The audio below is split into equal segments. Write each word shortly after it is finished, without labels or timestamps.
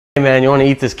Hey man, you want to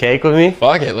eat this cake with me?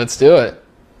 Fuck it, let's do it.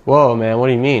 Whoa man, what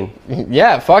do you mean?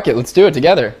 Yeah, fuck it, let's do it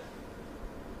together.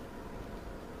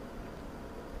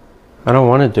 I don't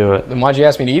want to do it. Then why'd you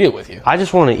ask me to eat it with you? I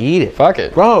just want to eat it. Fuck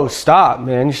it. Bro, stop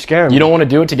man, you're scaring me. You don't want to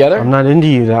do it together? I'm not into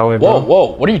you that way, bro.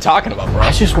 Whoa, what are you talking about, bro?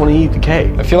 I just want to eat the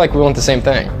cake. I feel like we want the same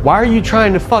thing. Why are you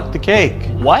trying to fuck the cake?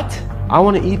 What? I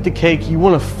want to eat the cake, you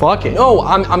want to fuck it. No,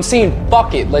 I'm saying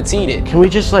fuck it, let's eat it. Can we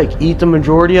just like eat the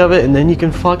majority of it and then you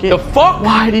can fuck it? The fuck?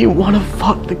 Why do you want to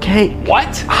fuck the cake?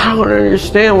 What? I don't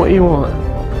understand what you want.